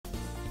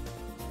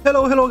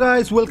Hello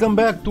guys, welcome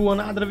back to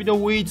another video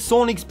with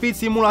Sonic Speed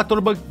Simulator,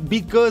 but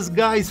because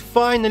guys,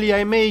 finally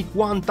I make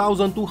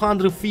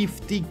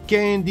 1250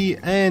 candy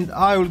and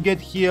I will get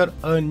here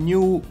a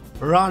new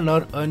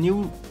runner, a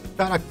new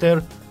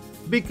character,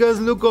 because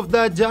look of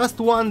that, just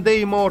one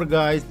day more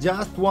guys,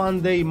 just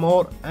one day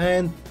more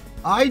and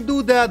I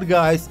do that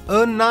guys,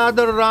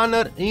 another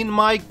runner in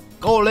my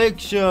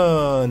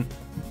collection.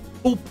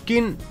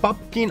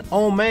 Pumpkin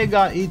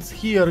Omega, it's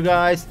here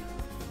guys.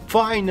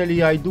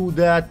 Finally I do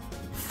that.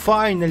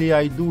 Finally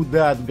I do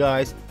that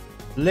guys.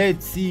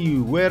 Let's see,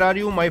 where are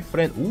you my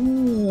friend?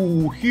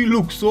 Ooh, he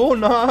looks so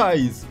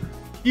nice.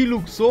 He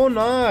looks so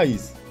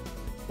nice.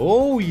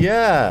 Oh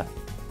yeah,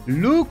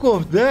 look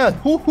of that.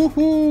 Hoo, hoo,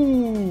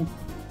 hoo.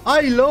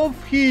 I love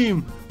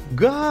him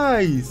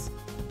guys.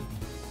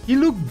 He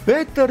look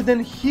better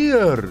than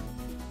here.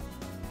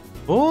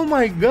 Oh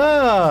my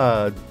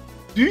god,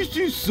 this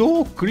is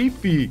so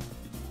creepy.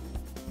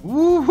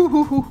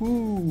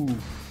 Ooh,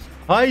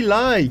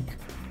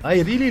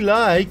 I really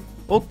like.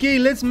 Okay,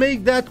 let's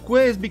make that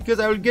quest because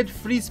I will get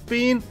free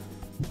spin.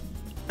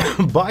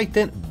 Buy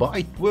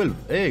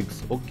 12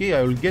 eggs. Okay,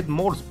 I will get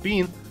more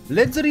spin.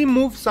 Let's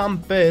remove some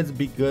pets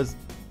because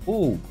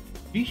oh,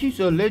 this is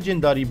a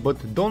legendary but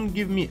don't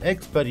give me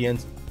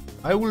experience.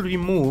 I will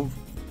remove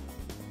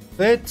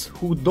pets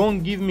who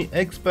don't give me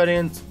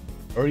experience.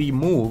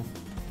 Remove.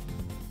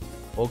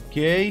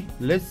 Okay,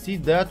 let's see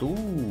that.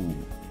 Ooh,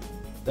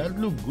 that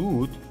look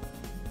good.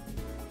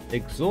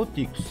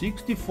 Exotic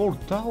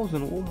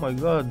 64,000. Oh my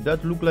god,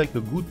 that look like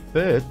a good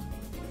pet.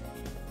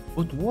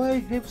 But why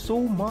have so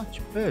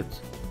much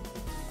pets?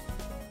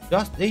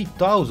 Just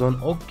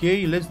 8,000.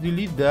 Okay, let's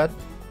delete that.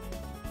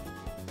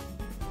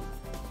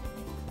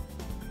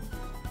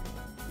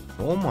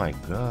 Oh my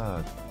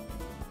god,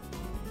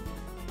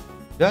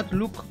 that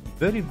look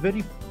very.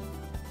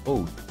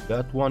 Oh,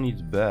 that one is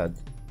bad.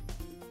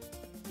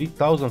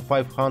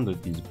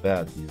 3,500 is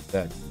bad.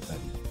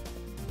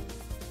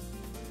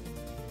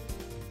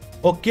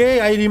 Okay,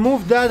 I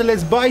removed that.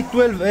 Let's buy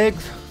 12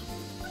 eggs.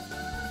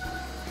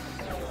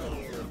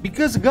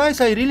 Because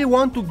guys, I really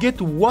want to get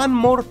one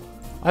more.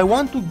 I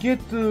want to get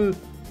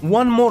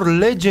one more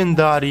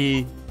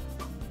legendary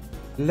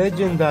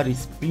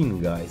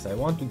spin, guys. I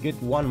want to get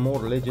one more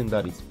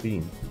legendary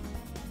spin.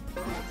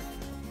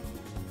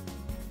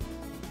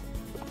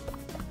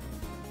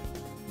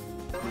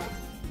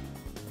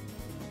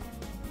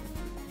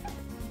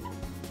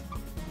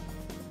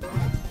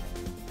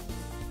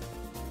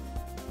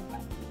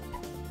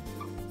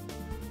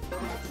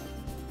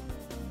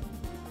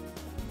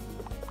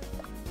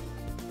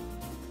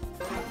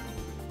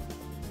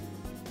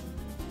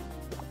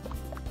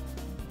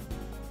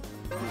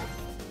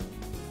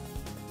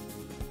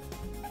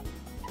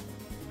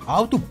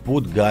 How to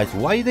put, guys?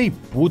 Why they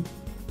put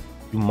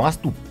you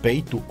must to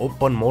pay to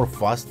open more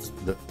fast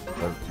the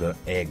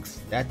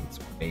eggs? That is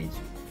crazy.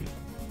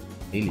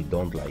 I really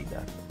don't like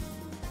that.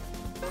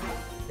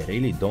 I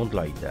really don't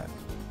like that.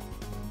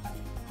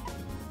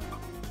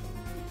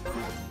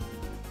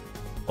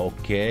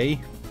 Okay.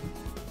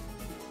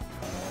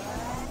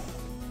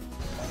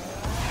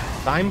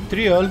 Time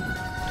trial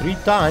 3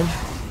 times.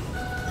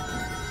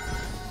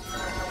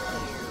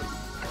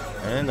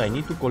 And I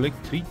need to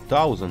collect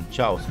 3,000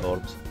 Chaos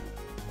Orbs.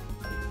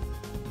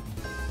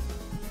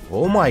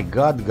 Oh my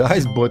god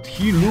guys, but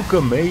he look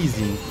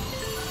amazing.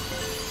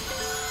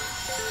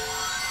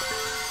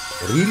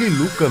 Really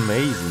look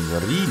amazing,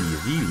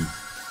 really.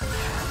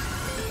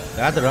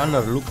 That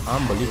runner look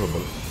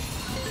unbelievable.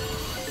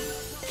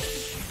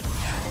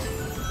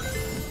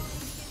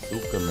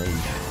 Look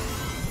amazing.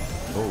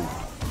 Oh,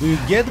 do you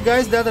get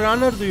guys that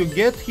runner? Do you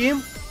get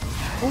him?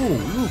 Oh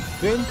look,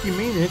 20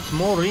 minutes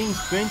more rings,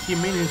 20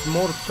 minutes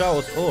more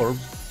Chaos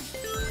Orbs.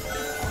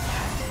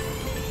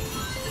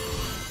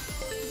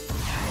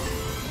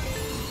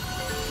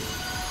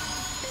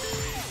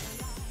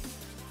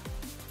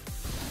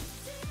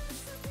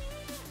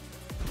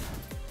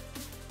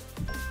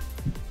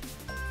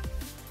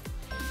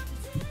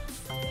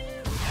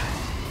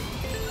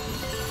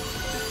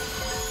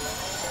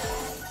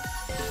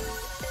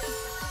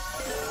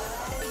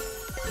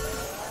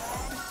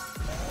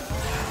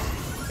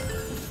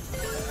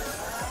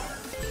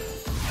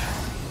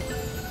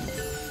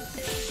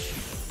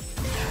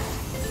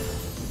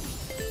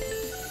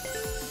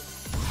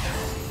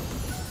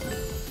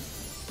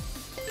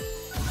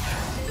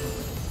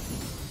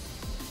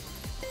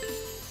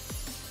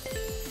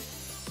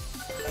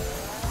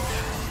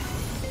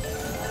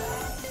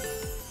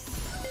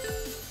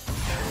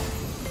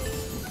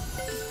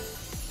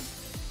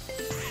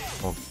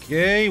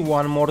 Okay,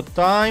 one more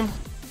time.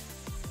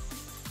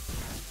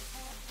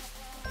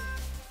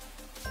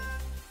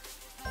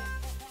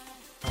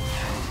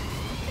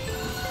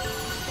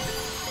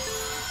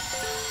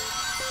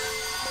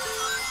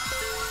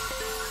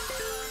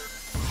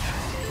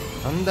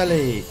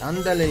 Ándale,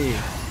 ándale.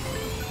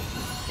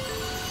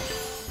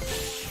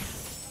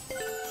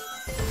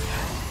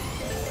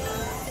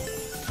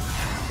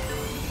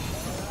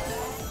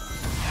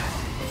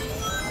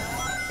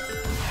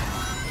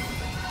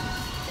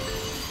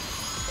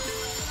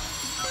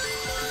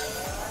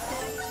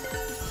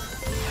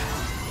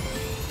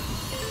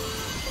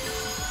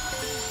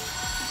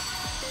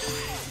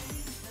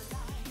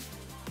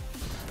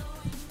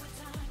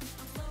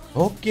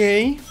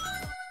 Okay,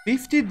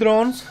 50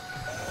 drones.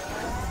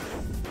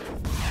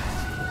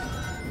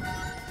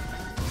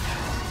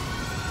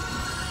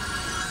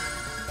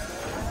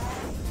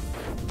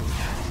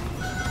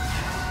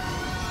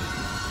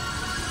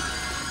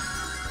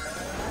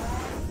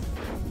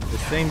 At the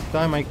same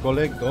time I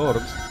collect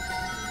orbs.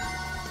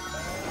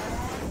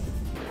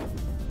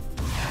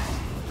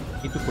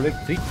 Need to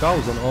collect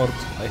 3000 orbs.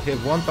 I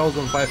have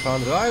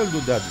 1500. I will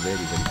do that very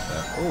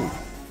fast. Oh,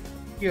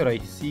 here I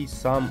see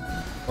some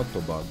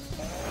Motobugs.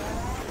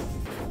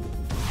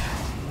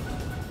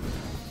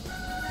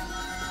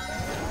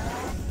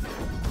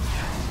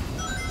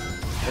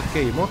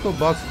 Okay,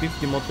 Motobugs,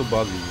 50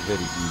 Motobugs is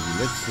very easy.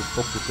 Let's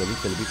focus a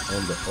little bit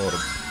on the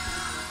orbs.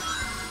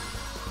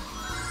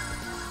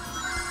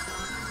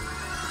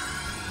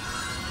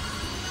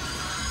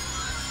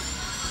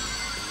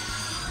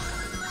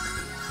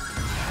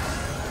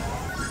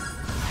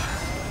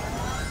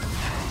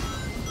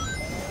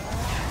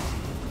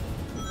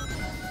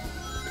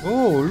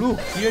 Oh, look,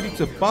 here it's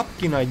a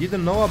pumpkin. I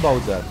didn't know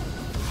about that.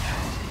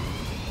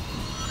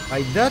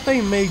 I thought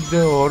I make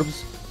the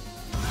orbs,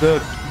 the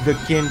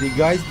candy,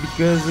 guys,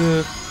 because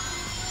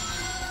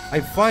I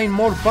find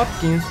more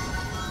pumpkins.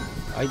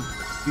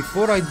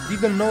 Before I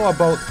didn't know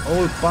about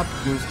all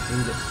pumpkins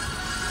in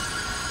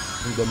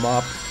the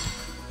map.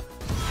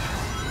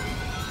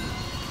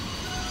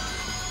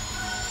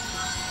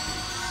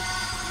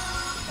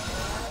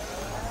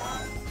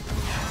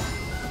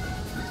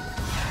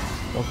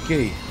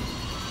 Okay.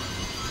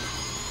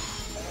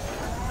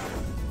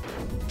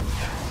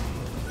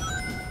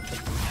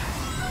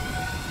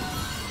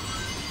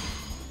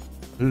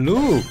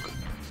 Look!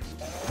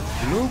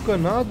 Look,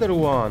 another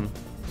one!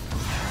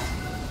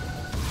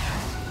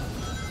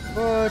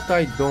 But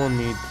I don't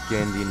need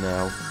candy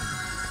now.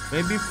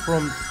 Maybe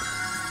from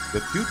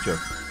the future.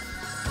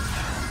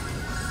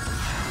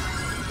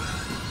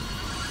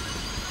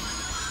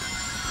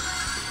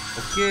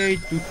 Okay,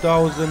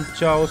 2000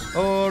 Chaos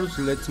Ores.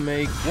 Let's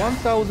make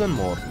 1000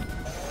 more.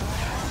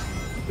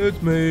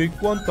 Let's make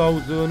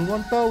 1000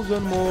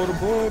 more.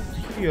 But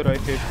here I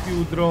have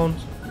few drones.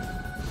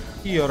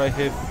 Here I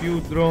have few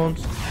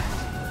drones.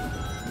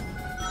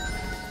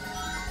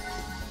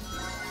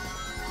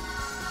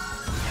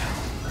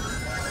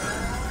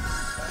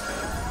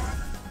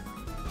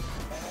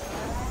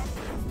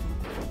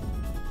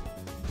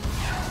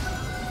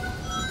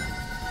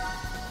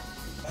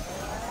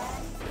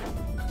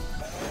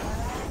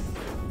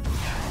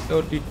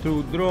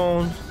 $32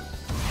 drones,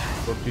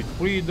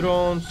 43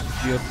 drones,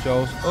 here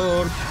Chaos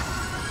Earth.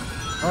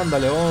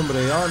 Andale,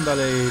 hombre,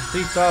 andale,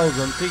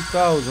 3000,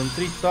 3000,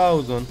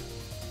 3000.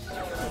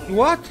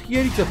 What?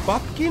 Here it's a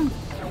pumpkin?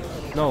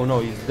 No,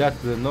 is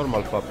that the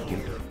normal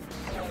pumpkin?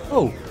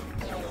 Oh,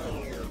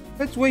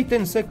 let's wait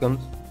 10 seconds.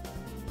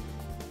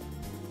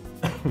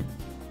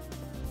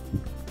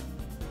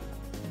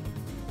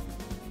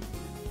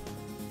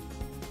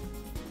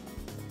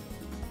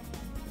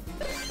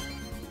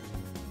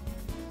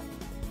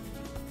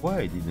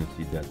 Why I didn't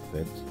see that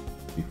pet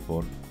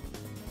before?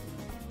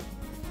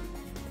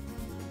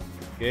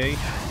 Okay.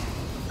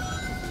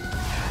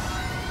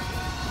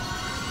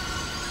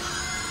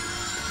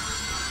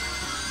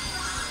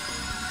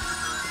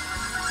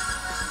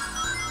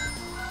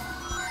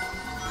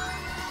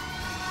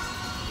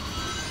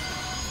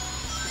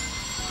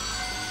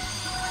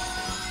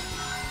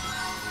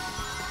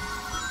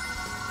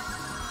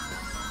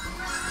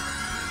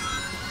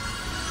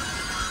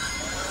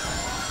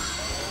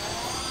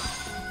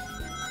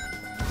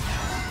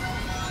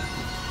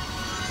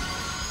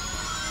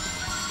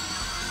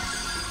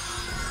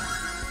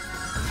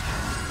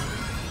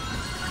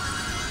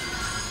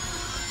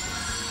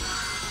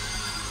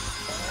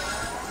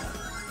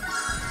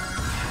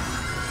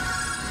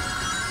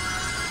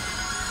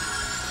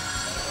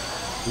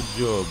 Good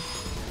job.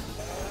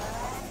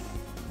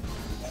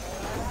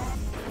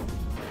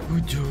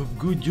 Good job,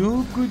 good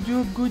job, good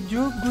job, good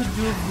job, good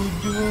job,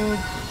 good job.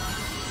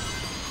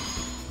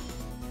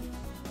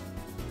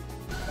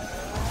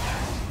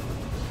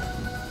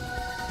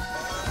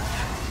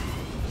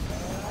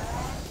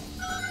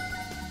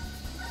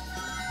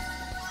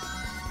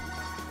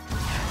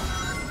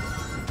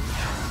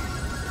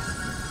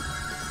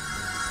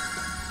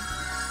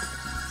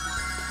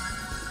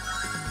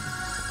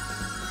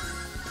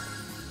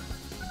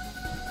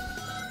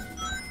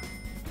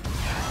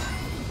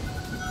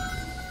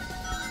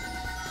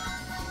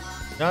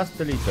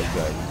 Just a little,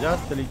 guys,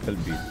 just a little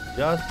bit,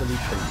 just a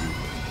little bit.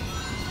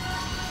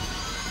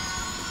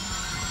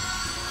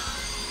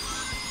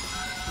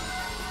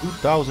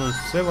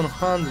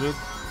 $2,700.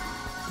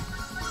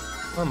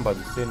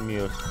 Somebody send me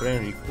a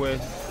friend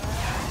request.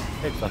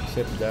 Let's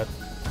accept that.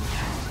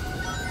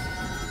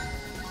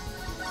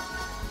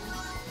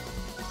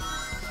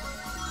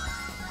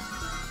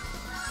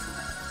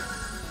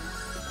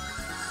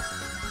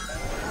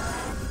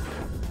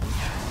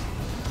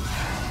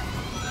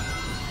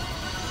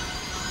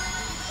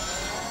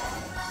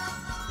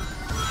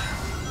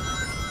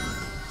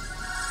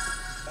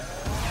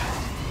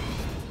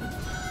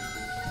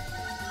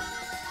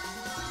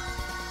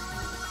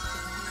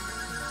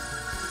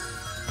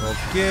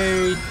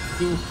 Okay,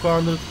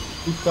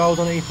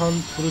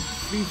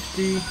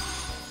 2850.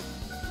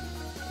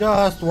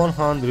 Just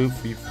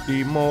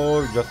 150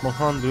 more, just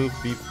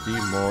 150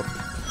 more.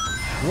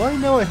 Why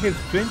now I have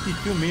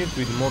 22 minutes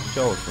with more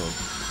chows?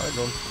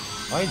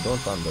 I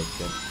don't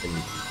understand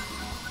anything.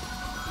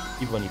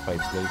 Even if I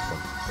play for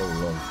so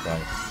long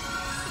time.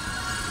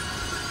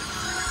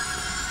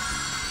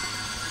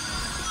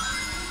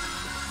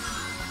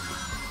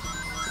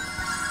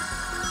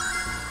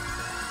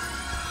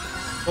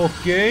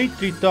 Okay,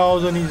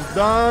 3000 is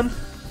done.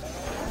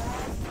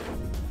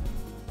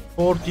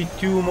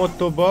 42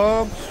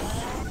 motobugs.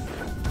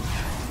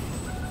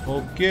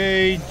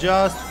 Okay,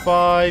 just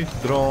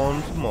 5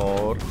 drones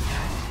more.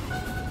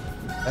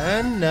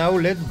 And now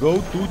let's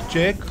go to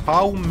check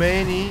how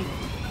many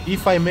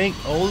if I make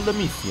all the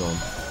mission.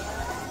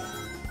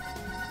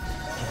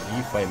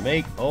 If I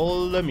make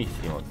all the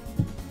mission.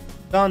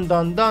 Done,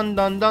 done, done,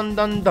 done, done,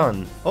 done,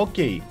 done.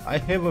 Okay, I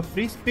have a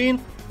free spin.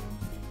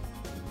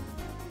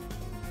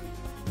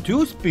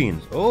 2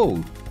 spins.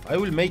 Oh, I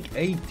will make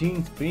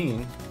 18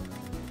 spins.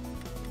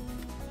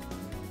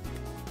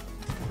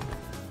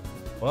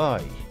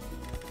 Why?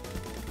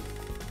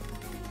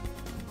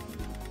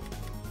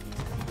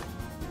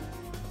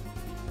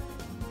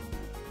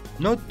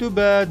 Not too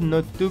bad,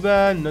 not too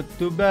bad, not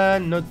too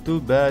bad, not too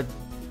bad.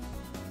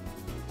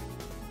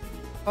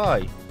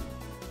 Hi.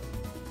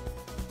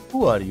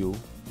 Who are you?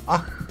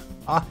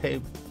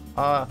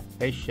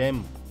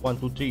 Hashem 1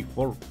 2 3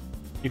 4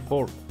 3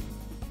 4.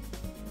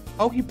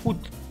 How he put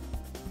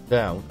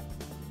down?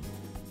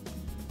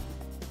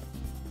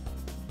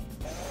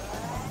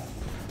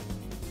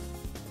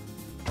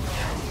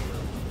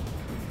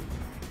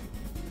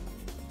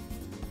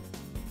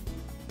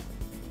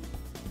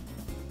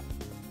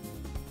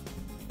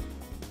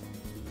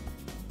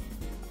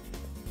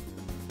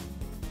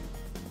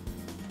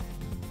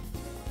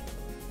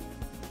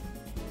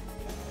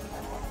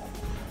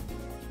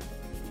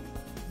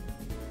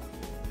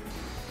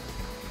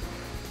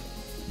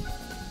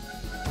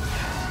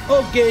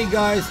 Okay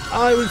guys,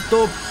 I will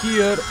stop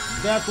here.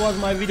 That was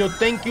my video.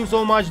 Thank you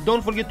so much.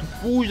 Don't forget to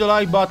push the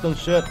like button,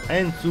 share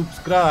and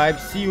subscribe.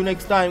 See you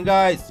next time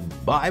guys.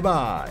 Bye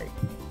bye.